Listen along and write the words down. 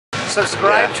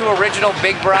Subscribe to Original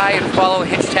Big Bri and follow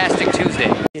Hitchtastic Tuesday.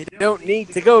 You don't need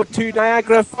to go to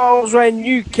Niagara Falls when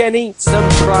you can eat some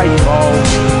fried balls.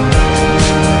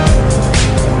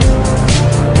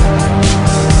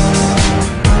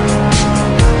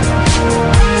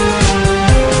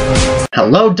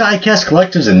 Hello diecast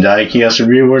collectors and diecast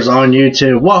reviewers on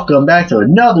YouTube. Welcome back to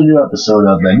another new episode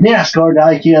of the NASCAR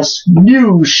Diecast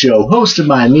News Show, hosted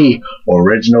by me,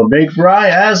 Original Big Bri,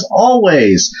 as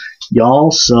always.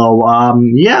 Y'all, so,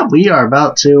 yeah, we are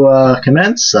about to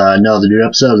commence another new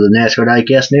episode of the NASCAR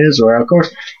Diecast News, where, of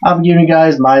course, I'll be giving you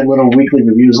guys my little weekly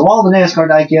reviews of all the NASCAR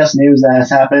Diecast news that has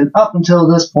happened up until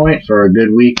this point for a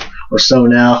good week or so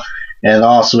now. And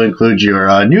also include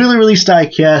your newly released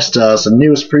diecast, some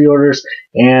newest pre-orders,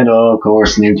 and of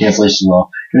course new cancellations as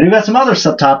well. And we've got some other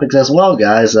subtopics as well,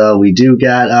 guys. We do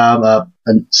got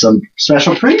some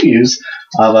special previews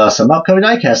of some upcoming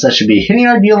diecasts that should be hitting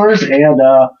our dealers and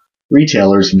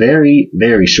retailers very,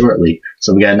 very shortly.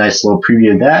 So we got a nice little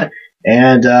preview of that.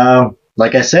 And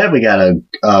like I said, we got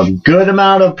a good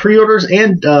amount of pre-orders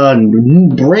and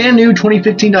brand new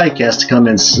 2015 diecasts to come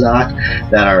in stock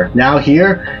that are now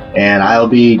here. And I'll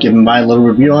be giving my little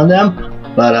review on them.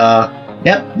 But,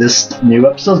 yep, this new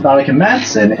episode is about to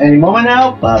commence in any moment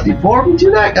now. But before we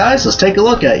do that, guys, let's take a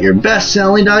look at your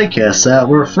best-selling diecasts that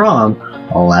were from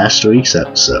last week's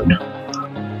episode.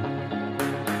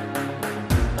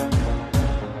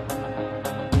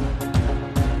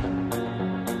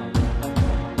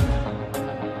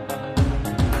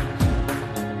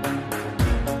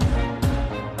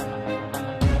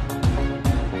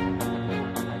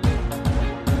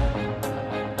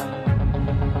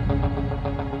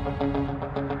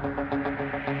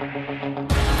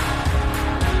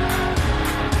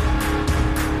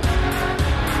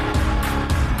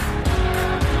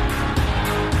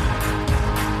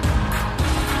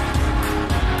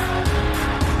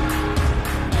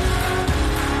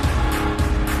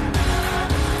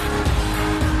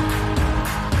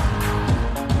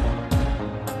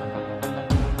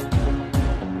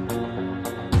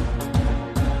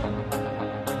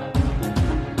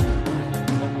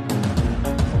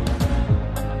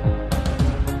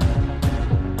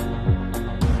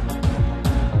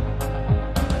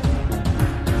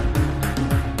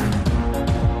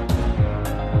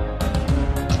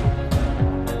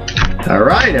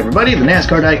 Alright everybody, the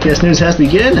NASCAR Diecast News has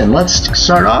begun, and let's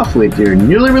start off with your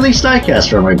newly released diecast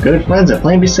from our good friends at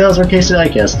Plan B Sales or Case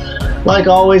Diecast. Like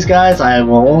always, guys, I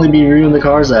will only be reviewing the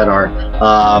cars that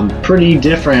are pretty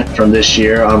different from this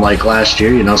year, unlike last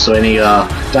year, you know, so any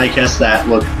diecasts that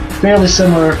look fairly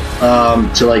similar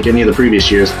to like any of the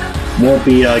previous years won't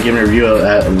be giving a review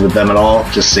with them at all,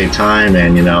 just save time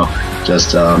and, you know,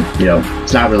 just, you know,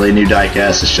 it's not really a new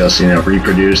diecast, it's just, you know,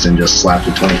 reproduced and just slapped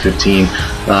the 2015,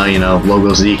 you know,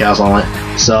 logos and decals on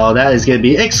it. So that is going to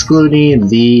be excluding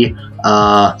the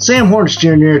Sam Hornish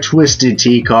Jr. Twisted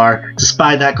T car,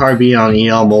 despite that car being on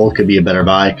EL mold, could be a better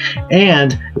buy,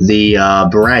 and the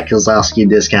Brad Keselowski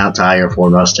discount tire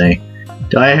Ford Mustang.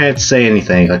 Do I have to say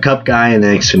anything? A Cup guy and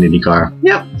an Xfinity car.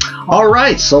 Yep.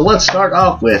 Alright, so let's start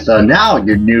off with now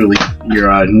your new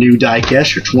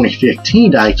diecast, your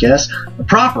 2015 diecast, the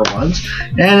proper ones.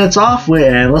 And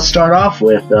let's start off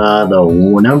with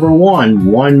the number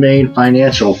one main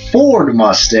financial Ford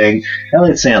Mustang,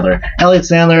 Elliott Sadler. Elliott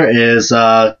Sadler is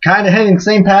kind of heading the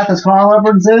same path as Carl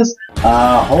Edwards is.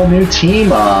 Whole new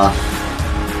team,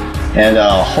 and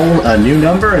a new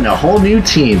number and a whole new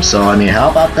team. So I mean, how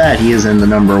about that? He is in the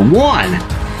number one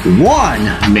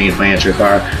main financial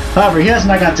car. However, he has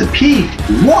not got to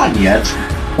P1 yet.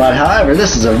 But however,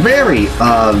 this is a very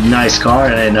nice car,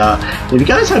 and if you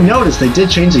guys have noticed, they did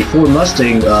change the Ford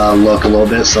Mustang look a little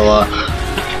bit. So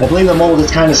I believe the mold is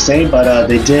kind of the same, but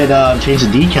they did change the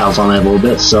decals on it a little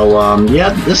bit. So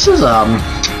yeah, this is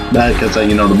because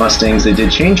you know, the Mustangs they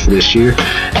did change for this year.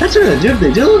 That's what they do.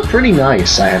 They do look pretty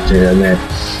nice, I have to admit.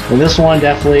 And this one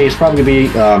definitely is probably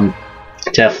gonna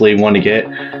be definitely one to get,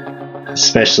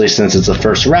 especially since it's the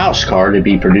first Roush car to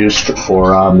be produced for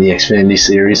the Xfinity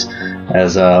series.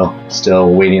 As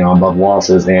still waiting on Bubba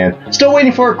Wallace's and still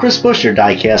waiting for a Chris Buescher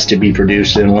diecast to be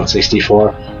produced in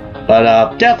 164.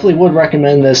 But definitely would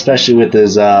recommend this, especially with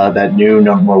his that new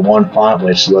number 1 font,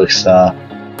 which looks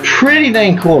pretty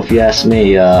dang cool if you ask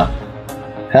me.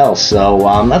 Hell, so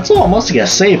that's all most of you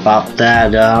say about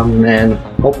that, and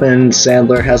hoping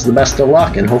Sadler has the best of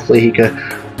luck, and hopefully he could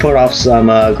put off some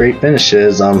great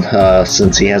finishes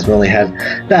since he hasn't really had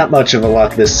that much of a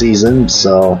luck this season.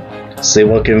 So see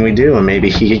what can we do, and maybe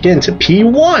he could get into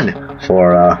P1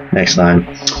 for next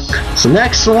time. So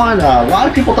next one, a lot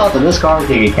of people thought that this car would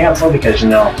get canceled because, you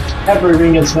know, every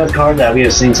Ring and Smith card that we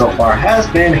have seen so far has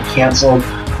been canceled.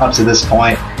 up to this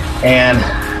point. And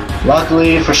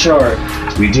luckily for sure,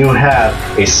 we do have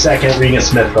a second Regan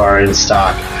Smith car in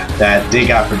stock that did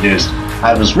got produced.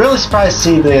 I was really surprised to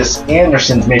see this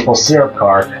Anderson's maple syrup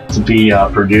car to be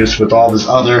produced with all these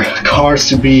other cars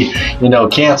to be, you know,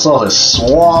 canceled. A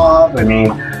swab. I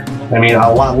mean,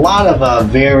 a lot of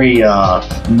very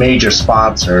major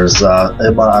sponsors.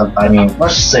 I mean,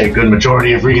 let's just say a good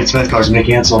majority of Regan Smith cars have been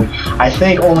canceled. I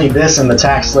think only this and the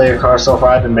Tax Slayer car so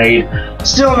far have been made.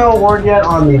 Still no word yet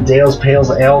on the Dale's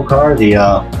Pales Ale car,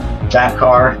 that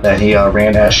car that he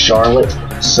ran at Charlotte.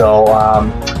 So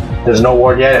there's no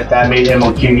word yet if that made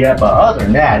MOQ yet. But other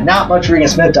than that, not much Regan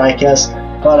Smith diecast.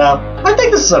 But I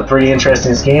think this is a pretty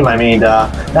interesting scheme. I mean,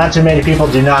 not too many people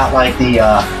do not like the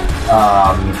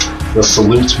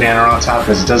salutes banner on top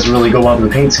because it doesn't really go well with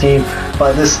the paint scheme.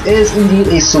 But this is indeed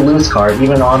a salutes car,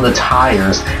 even on the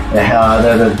tires.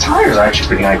 The tires are actually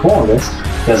pretty high quality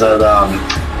because of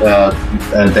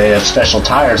they have special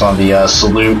tires on the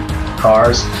salute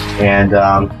cars, and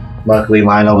luckily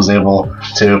Lionel was able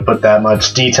to put that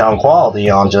much detail and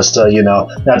quality on just you know,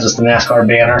 not just the NASCAR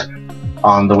banner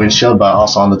on the windshield, but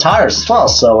also on the tires as well.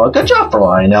 So good job for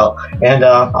Lionel. And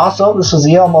also this was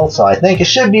the Elmo, so I think it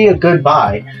should be a good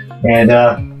buy. And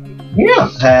yeah,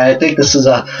 I think this is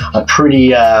a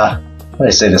pretty what do I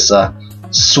say, this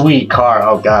sweet car.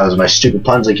 Oh god, those are my stupid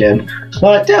puns again.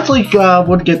 But definitely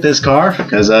would get this car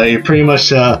because you pretty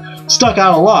much stuck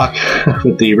out of luck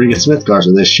with the Regan Smith cars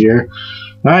of this year.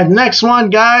 Alright, the next one,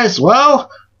 guys.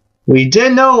 Well, we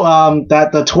did know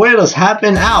that the Toyotas have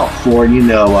been out for, you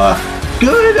know,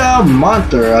 good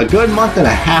month or a good month and a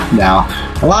half now.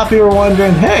 A lot of people are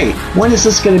wondering, hey, when is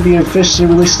this going to be officially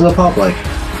released to the public?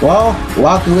 Well,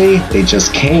 luckily, they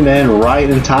just came in right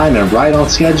in time and right on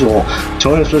schedule.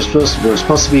 Toyotas were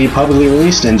supposed to be publicly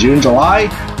released in June, July.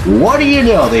 What do you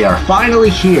know? They are finally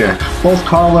here. Both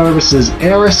Carl Lewis's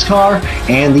Eris car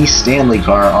and the Stanley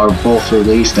car are both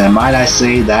released. And might I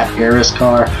say that Eris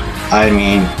car, I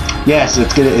mean, yes,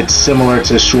 it's similar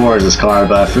to Schwarz's car,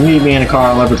 but for me being a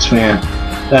Carl Lewis fan,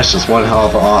 that's just one hell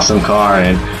of an awesome car.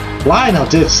 And Lionel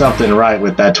did something right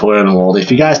with that Toyota mold. If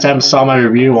you guys haven't saw my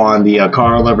review on the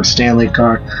Carl Lewis Stanley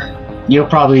car, you'll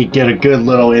probably get a good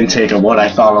little intake of what I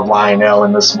thought of Lionel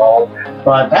in this mold.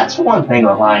 But that's one thing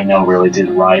that Lionel really did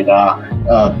right.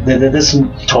 This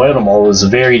Toyota mold was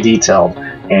very detailed,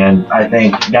 and I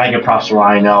think you gotta give props to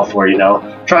Lionel for, you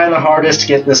know, trying the hardest to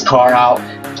get this car out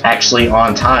actually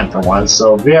on time for once.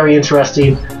 So very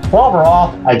interesting. Well,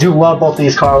 overall, I do love both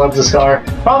these Carl Lewis car.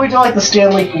 Probably do like the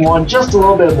Stanley one just a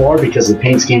little bit more because the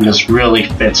paint scheme just really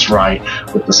fits right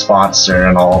with the sponsor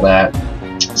and all that.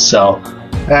 So,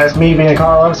 as me being a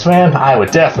Carl Lewis fan, I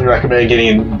would definitely recommend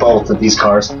getting both of these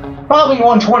cars. Probably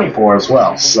 124 as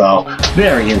well, so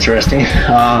very interesting.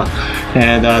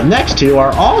 And next two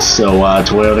are also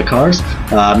Toyota cars.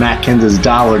 Matt Kens's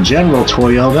Dollar General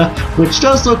Toyota, which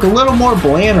does look a little more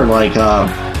bland, like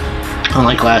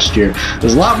unlike last year.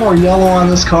 There's a lot more yellow on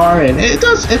this car, and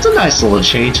it's a nice little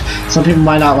change. Some people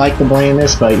might not like the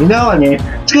blandness, but you know, I mean,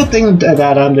 it's a good thing that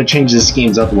they're changing the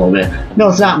schemes up a little bit. No,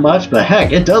 it's not much, but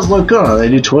heck, it does look good on the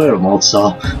new Toyota mold.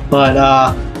 So,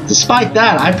 but despite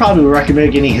that, I probably would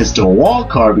recommend getting his DeWalt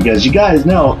car because you guys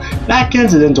know Matt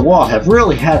Kenseth and DeWalt have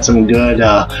really had some good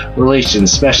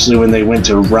relations, especially when they went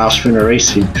to Roush Fenway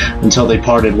Racing until they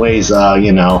parted ways,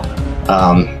 you know,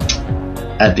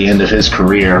 at the end of his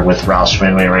career with Roush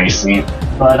Fenway Racing.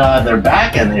 But they're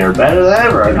back and they're better than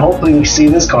ever, and hopefully we see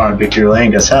this car in victory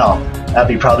lane, because hell, that'd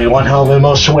be probably one hell of an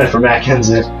emotional win for Matt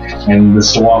Kenseth and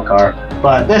this DeWalt car.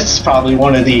 But this is probably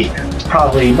one of the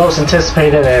most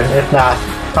anticipated, and if not,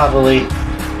 probably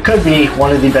could be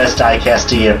one of the best diecast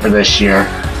to get for this year,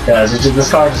 because this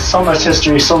car has so much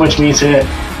history, so much meat to it,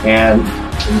 and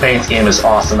the paint game is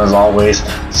awesome as always.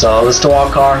 So this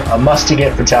DeWalt car, a must to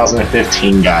get for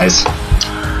 2015, guys.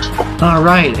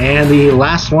 Alright, and the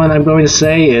last one I'm going to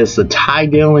say is the Ty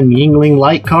Dillon Yingling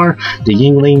Light car, the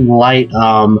Yingling Light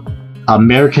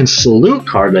American Salute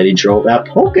car that he drove at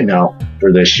Pocono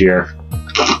for this year.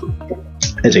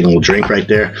 I take a little drink right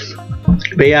there.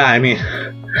 But yeah, I mean,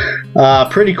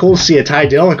 pretty cool to see a Ty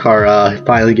Dillon car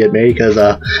finally get made, because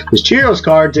his Cheeros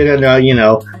car didn't, you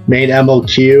know, made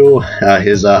MOQ.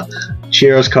 His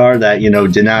Cheeros car that, you know,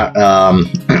 did not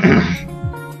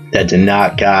that did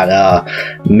not got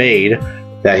made,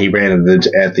 that he ran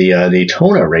at the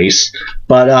Daytona race.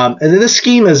 But this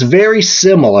scheme is very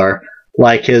similar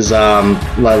like his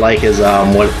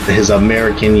his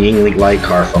American Yingling Light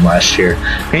car from last year.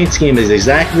 Paint scheme is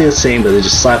exactly the same, but they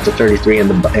just slapped the 33 in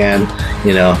the and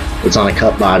you know it's on a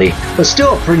cut body, but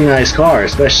still a pretty nice car,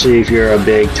 especially if you're a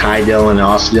big Ty Dillon and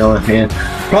Austin Dillon fan.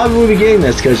 Probably will be getting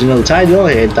this because you know the Ty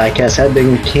Dillon diecasts have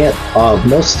been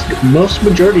most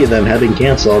majority of them have been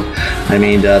canceled. I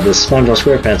mean the SpongeBob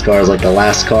SquarePants car is like the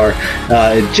last car.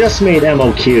 It just made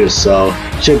MOQ, so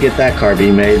should get that car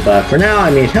being made. But for now,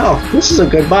 I mean, hell, this is a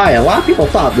good buy. A lot of people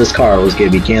thought this car was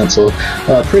going to be canceled.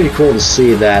 Pretty cool to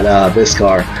see that this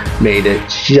car made it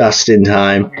just in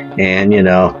time, and you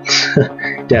know,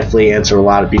 definitely answered a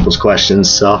lot of people's questions.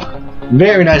 So,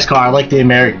 very nice car. I like the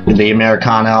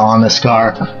Americana on this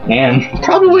car, and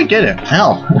probably would get it.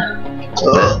 Hell,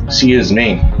 excuse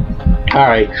me. All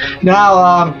right, now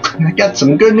I got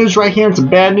some good news right here and some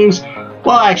bad news.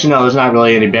 Well, actually, no, there's not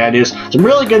really any bad news. Some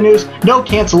really good news. No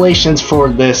cancellations for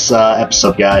this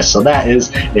episode, guys. So that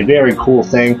is a very cool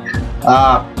thing.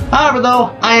 However,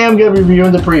 though, I am going to be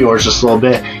reviewing the pre-orders just a little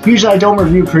bit. Usually, I don't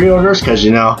review pre-orders because,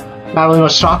 you know, not really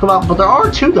much to talk about. But there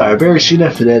are two that are very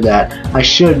significant that I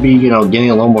should be, you know, getting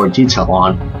a little more detail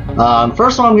on.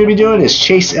 First one I'm going to be doing is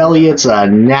Chase Elliott's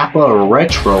Napa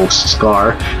Retro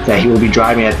car that he will be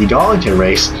driving at the Darlington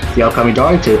race, the upcoming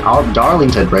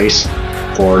Darlington race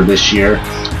for this year.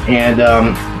 And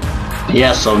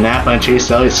yeah, so Napa and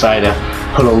Chase Elliott decided to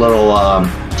put a little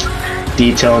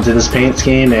detail into this paint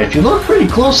scheme, and if you look pretty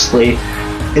closely,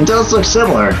 it does look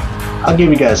similar. I'll give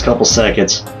you guys a couple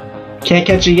seconds. Can't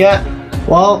catch it yet?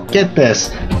 Well, get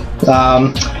this.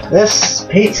 This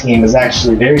paint scheme is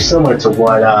actually very similar to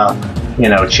what you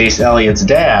know, Chase Elliott's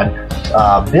dad,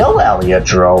 Bill Elliott,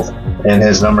 drove in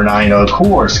his number 9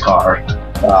 Coors car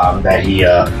that he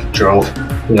drove,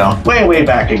 you know, way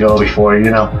back ago before, you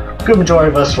know, good majority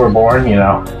of us were born, you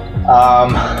know.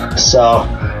 So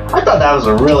I thought that was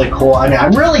a really cool. I mean,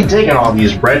 I'm really digging all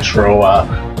these retro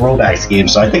rollback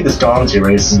schemes. So I think this Darlington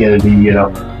race is going to be, you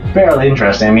know, fairly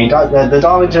interesting. I mean, the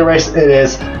Darlington race, it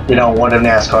is, you know, one of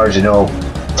NASCAR's, you know,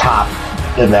 top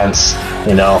events.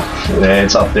 You know,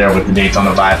 it's up there with the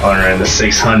Daytona 500 and the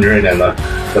 600 and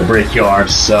the Brickyard.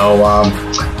 So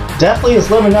definitely is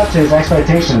living up to his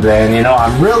expectations, and you know,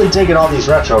 I'm really digging all these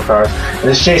retro cars.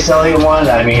 This Chase Elliott one,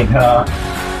 I mean,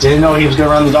 didn't know he was going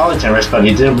to run the Darlington race, but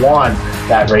he did won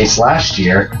that race last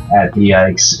year at the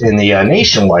in the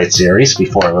Nationwide Series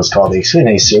before it was called the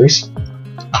Xfinity Series.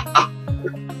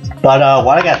 But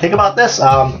what I got to think about this,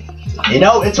 you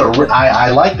know, I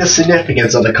like the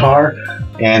significance of the car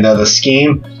and the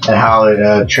scheme and how it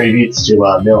attributes to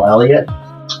Bill Elliott.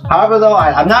 However, though,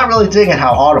 I'm not really digging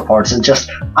how auto parts. It just,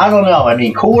 I don't know. I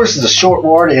mean, Coors is a short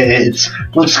word. It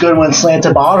looks good when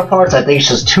slanted, but auto parts, I think it's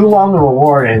just too long of a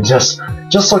word, and just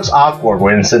looks awkward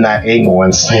when it's in that angle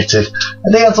when slanted.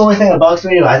 I think that's the only thing that bugs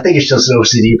me. I think it's just an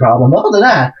OCD problem. Other than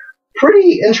that,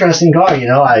 pretty interesting car. You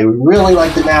know, I really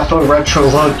like the Napa retro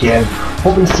look, and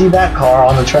hoping to see that car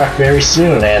on the track very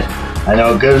soon. And I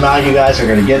know a good amount of you guys are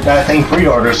going to get that thing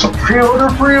pre-order, so pre-order.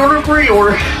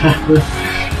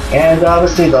 And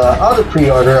let's see, the other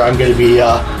pre-order I'm going to be,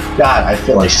 God, I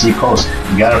feel like Steve Post.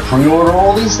 You got to pre-order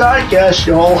all these diecasts,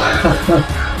 y'all.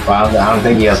 Well, I don't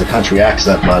think he has a country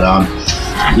accent, but,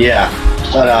 yeah.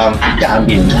 But, God, I'm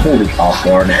getting totally off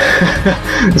guard.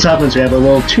 This happens to have a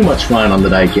little too much fun on the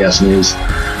diecast news.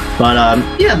 But,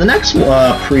 yeah, the next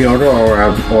pre-order, or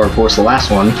of course the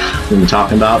last one we'll be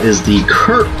talking about, is the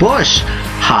Kurt Busch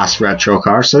Haas retro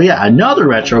car. So yeah, another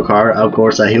retro car, of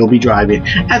course, that he'll be driving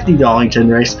at the Darlington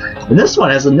race. And this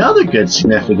one has another good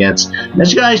significance.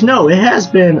 As you guys know, it has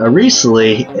been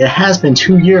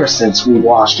 2 years since we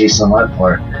watched Jason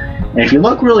Leffler. And if you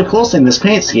look really closely in this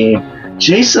paint scheme,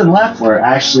 Jason Leffler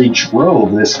actually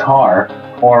drove this car,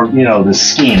 or, you know, the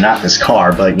scheme, not this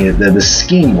car, but, you know, the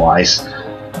scheme-wise,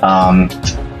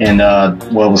 in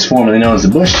what was formerly known as the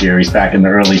Busch Series back in the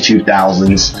early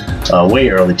 2000s, way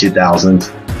early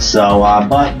 2000s. So,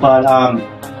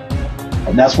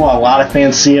 that's why a lot of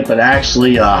fans see it. But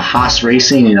actually, Haas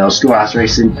Racing, you know, Stuart Haas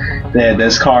Racing,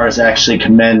 this car is actually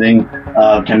commending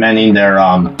their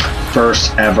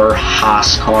first ever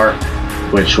Haas car,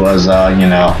 which was, you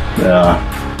know,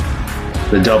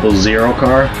 the 00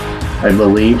 car, I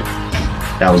believe.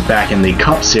 That was back in the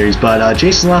Cup Series, but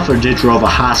Jason Leffler did drove a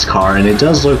Haas car, and it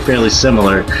does look fairly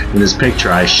similar in this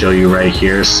picture I show you right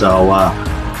here. So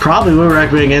probably would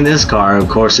recommend getting this car. Of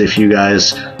course, if you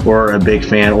guys were a big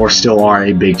fan or still are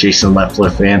a big Jason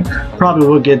Leffler fan, probably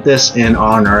would get this in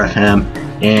honor of him.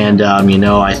 And you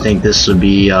know, I think this would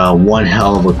be one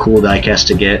hell of a cool diecast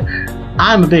to get.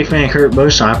 I'm a big fan of Kurt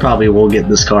Busch, so I probably will get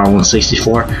this car on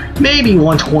 164, maybe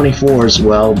 124 as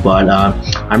well. But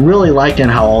I'm really liking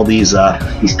how all these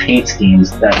paint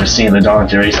schemes that we're seeing in the Dark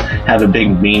Series have a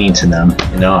big meaning to them.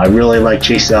 You know, I really like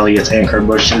Chase Elliott's and Kurt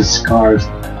Busch's cars.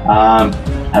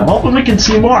 I'm hoping we can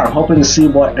see more. I'm hoping to see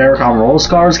what Eric Almirola's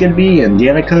car is going to be and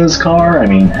Danica's car. I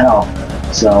mean, hell.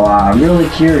 So I'm really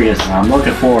curious. I'm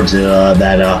looking forward to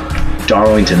that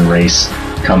Darlington race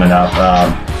coming up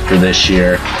for this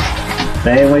year.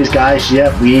 But anyways, guys,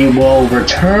 yep, we will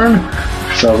return.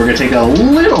 So we're going to take a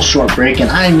little short break,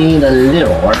 and I mean a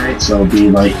little, alright? So it'll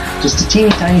be like just a teeny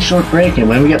tiny short break, and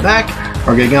when we get back,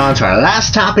 we're going to go on to our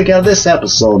last topic of this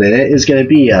episode, and it is going to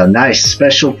be a nice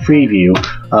special preview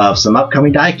of some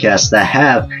upcoming diecasts that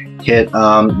have hit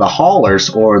the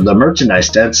haulers or the merchandise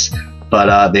dents,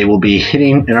 but they will be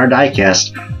hitting in our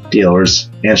diecast dealers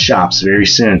and shops very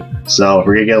soon. So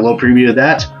we're going to get a little preview of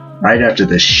that right after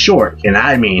this short, and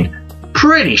I mean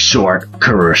pretty short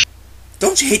commercial.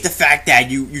 Don't you hate the fact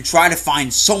that you try to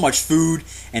find so much food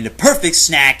and the perfect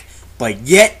snack, but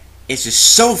yet it's just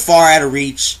so far out of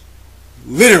reach,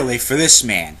 literally, for this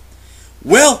man?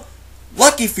 Well,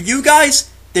 lucky for you guys,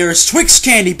 there is Twix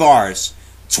candy bars.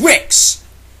 Twix,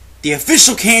 the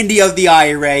official candy of the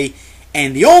IRA,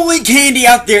 and the only candy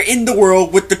out there in the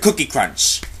world with the cookie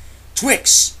crunch.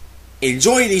 Twix.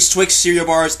 Enjoy these Twix cereal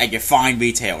bars at your fine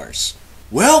retailers.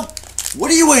 Well, what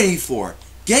are you waiting for?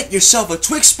 Get yourself a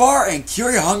Twix bar and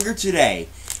cure your hunger today.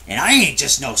 And I ain't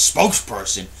just no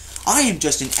spokesperson. I am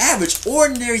just an average,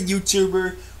 ordinary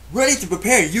YouTuber ready to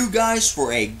prepare you guys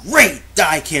for a great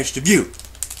diecast review.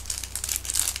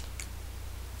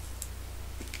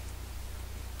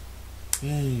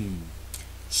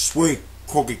 Sweet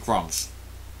cookie crumbs.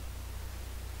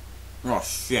 Oh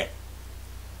shit.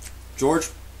 George?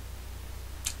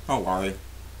 Don't worry.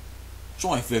 It's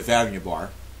only Fifth Avenue bar.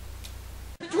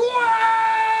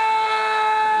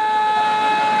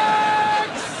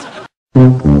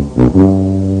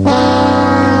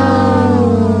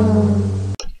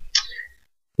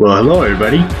 Well, hello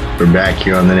everybody. We're back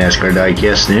here on the NASCAR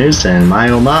Diecast News, and my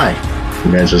oh my,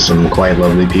 you guys are some quite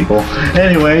lovely people.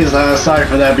 Anyways, sorry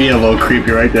for that being a little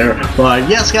creepy right there. But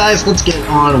yes, guys, let's get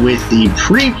on with the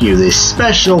preview, this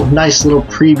special, nice little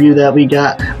preview that we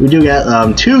got. We do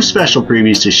got two special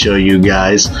previews to show you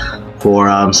guys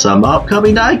for some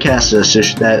upcoming diecasts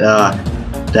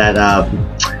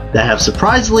that have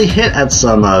surprisingly hit at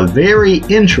some very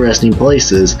interesting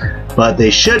places, but they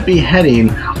should be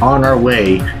heading on our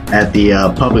way at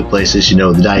the public places, you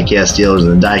know, the diecast dealers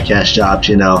and the diecast shops,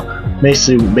 you know,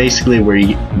 basically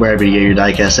wherever you get your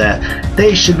diecast at,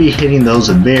 they should be hitting those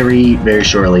very, very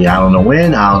shortly. I don't know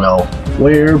when, I don't know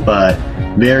where, but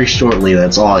very shortly,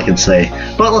 that's all I can say.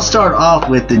 But let's start off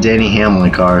with the Denny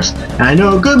Hamlin cars. And I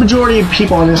know a good majority of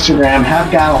people on Instagram have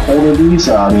got a hold of these,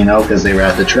 you know, because they were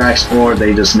at the tracks, or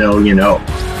they just know, you know,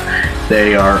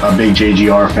 they are a big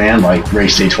JGR fan, like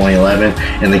Race Day 2011,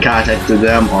 and they contacted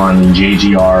them on the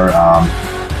JGR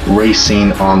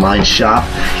racing online shop,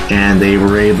 and they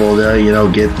were able to, you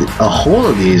know, get a hold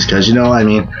of these, because, you know, I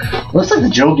mean, looks like the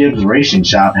Joe Gibbs Racing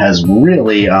Shop has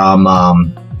really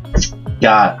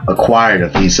got acquired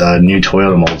of these new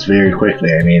Toyota molds very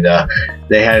quickly. I mean,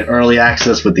 they had early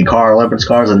access with the Carl Edwards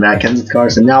cars and Matt Kenseth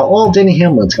cars, and now all Denny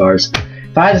Hamlin's cars.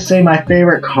 If I had to say my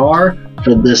favorite car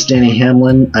for this Denny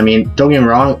Hamlin, I mean, don't get me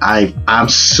wrong, I'm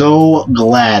so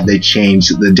glad they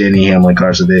changed the Denny Hamlin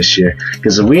cars of this year,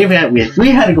 because if we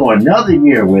had to go another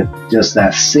year with just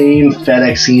that same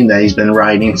FedEx scheme that he's been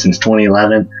riding since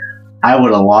 2011, I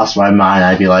would have lost my mind.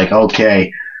 I'd be like,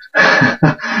 okay,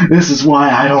 this is why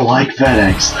I don't like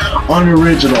FedEx.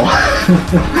 Unoriginal.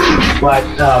 But,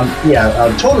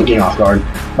 yeah, totally getting off guard.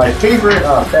 My favorite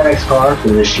FedEx car for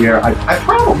this year, I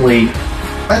probably...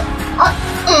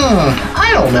 I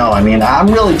don't know. I mean, I'm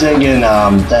really digging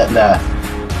that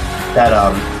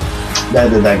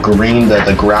green,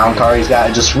 the ground car he's got.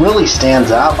 It just really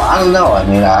stands out. But I don't know. I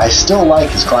mean, I still like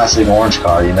his classic orange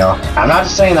car, you know. I'm not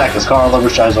just saying that because Carl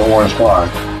Edwards drives an orange car.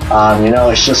 You know,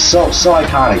 it's just so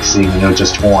iconic seeing, you know,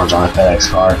 just orange on a FedEx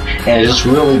car, and it just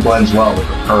really blends well with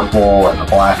the purple and the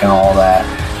black and all that.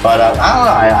 But I don't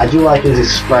know, I do like his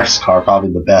Express car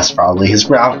probably the best. Probably his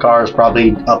ground car is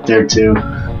probably up there too.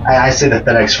 I say the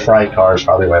FedEx Fright car is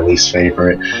probably my least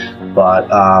favorite.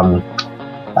 But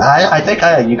I think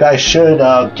you guys should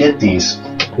get these,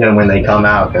 you know, when they come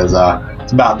out, because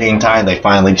it's about dang time they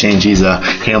finally change these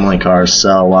Hamlin cars.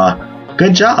 So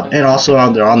good job. And also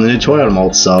they're on the new Toyota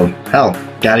molds, so hell,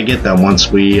 gotta get them once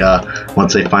they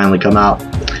finally come out.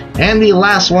 And the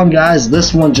last one, guys,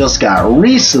 this one just got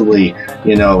recently,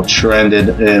 you know, trended.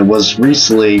 It was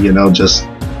recently, you know, just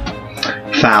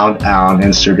found on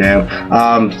Instagram.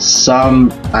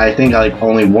 I think like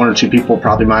only 1 or 2 people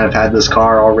probably might have had this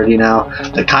car already now.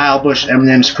 The Kyle Busch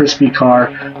M&M's Crispy car.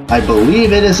 I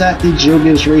believe it is at the Joe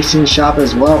Gibbs Racing Shop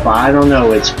as well, but I don't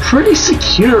know. It's pretty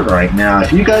secure right now.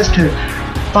 If you guys can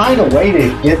find a way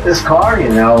to get this car, you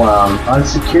know,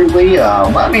 unsecurely,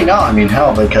 let me know. I mean,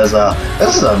 hell, because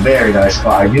this is a very nice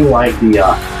car. I do like the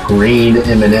green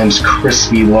M&M's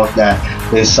crispy look that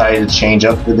they decided to change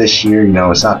up for this year. You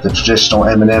know, it's not the traditional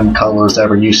M&M colors that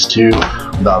we're used to,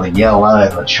 with all the yellow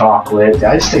and the chocolate. Did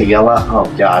I just say yellow?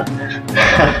 Oh, God.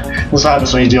 This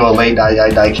happens when you do a late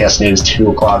diecast day. It's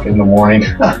 2 o'clock in the morning.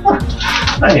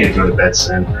 I need to go to bed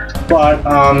soon. But,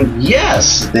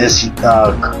 yes, this,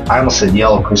 I almost said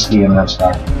yellow crispy M&M's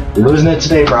car. You're losing it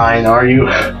today, Brian, are you?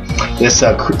 This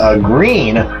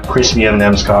green crispy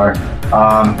M&M's car.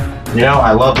 You know,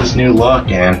 I love this new look,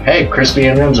 and hey, crispy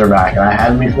M&M's are back. I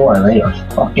had them before, and they are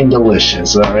fucking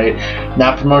delicious, alright?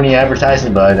 Not promoting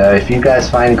advertising, but if you guys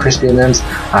find crispy M&M's,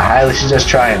 I highly suggest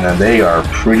trying them. They are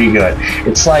pretty good.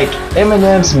 It's like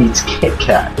M&M's meets Kit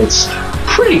Kat. It's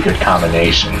pretty good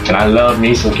combination, and I love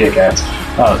me some Kit Kats.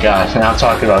 Oh god, now I'm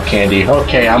talking about candy.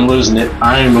 Okay, I'm losing it.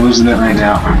 I am losing it right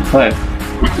now. But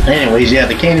anyways, yeah,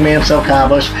 the Candyman himself, Kyle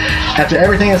Busch. After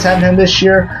everything that's happened to him this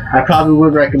year, I probably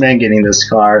would recommend getting this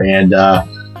car, and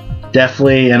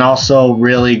definitely, and also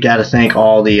really got to thank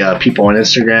all the people on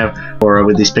Instagram for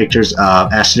with these pictures.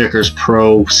 Ask Snickers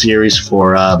Pro Series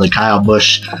for the Kyle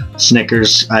Busch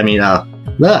Snickers. I mean,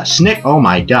 oh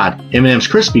my god, M&M's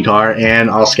Crispy car, and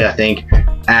also got to thank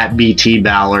at BT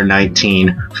Baller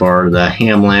 19 for the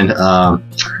Hamlin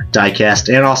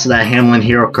diecast, and also that Hamlin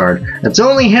Hero card. That's the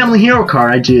only Hamlin Hero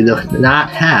card I do not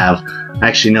have.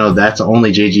 Actually, no, that's the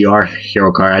only JGR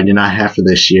Hero card I do not have for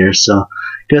this year. So,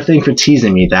 good thing for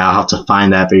teasing me that I'll have to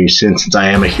find that very soon, since I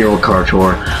am a Hero card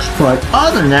tour. But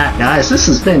other than that, guys, this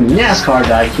has been NASCAR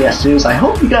Diecast News. I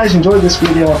hope you guys enjoyed this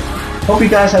video. Hope you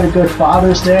guys had a good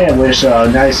Father's Day. I wish a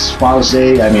nice Father's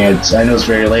Day. I mean, I know it's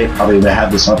very late. Probably going to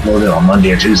have this uploaded on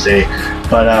Monday or Tuesday.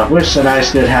 But wish a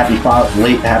nice, good, happy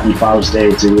Father's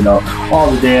Day to, you know, all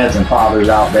the dads and fathers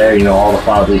out there. You know, all the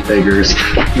fatherly figures,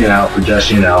 you know, for just,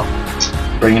 you know,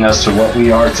 bringing us to what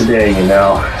we are today, you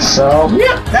know. So,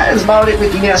 yeah, that is about it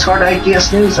with the NASCAR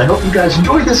Diecast News. I hope you guys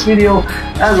enjoyed this video.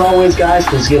 As always, guys,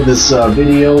 please give this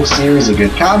video series a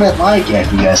good comment, like, and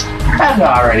if you guys haven't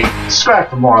already, subscribe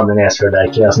for more on the NASCAR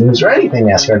Diecast News or anything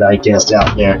NASCAR Diecast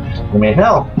out there. I mean,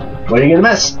 hell, what are you going to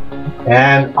miss?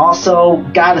 And also,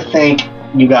 got to thank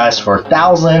you guys for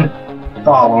 1,000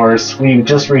 followers. We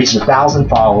just reached 1,000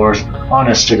 followers on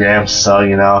Instagram, so,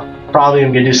 you know, probably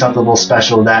I'm going to do something a little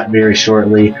special with that very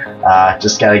shortly.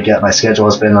 Just got to get my schedule.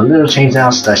 Has been a little changed now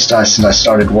since I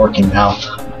started working now.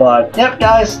 But, yep,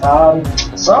 guys,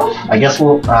 so I guess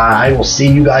I will see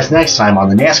you guys next time on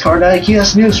the NASCAR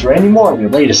Diecast News for any more of your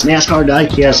latest NASCAR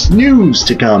Diecast news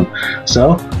to come.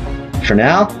 So, for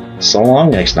now, so long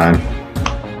next time.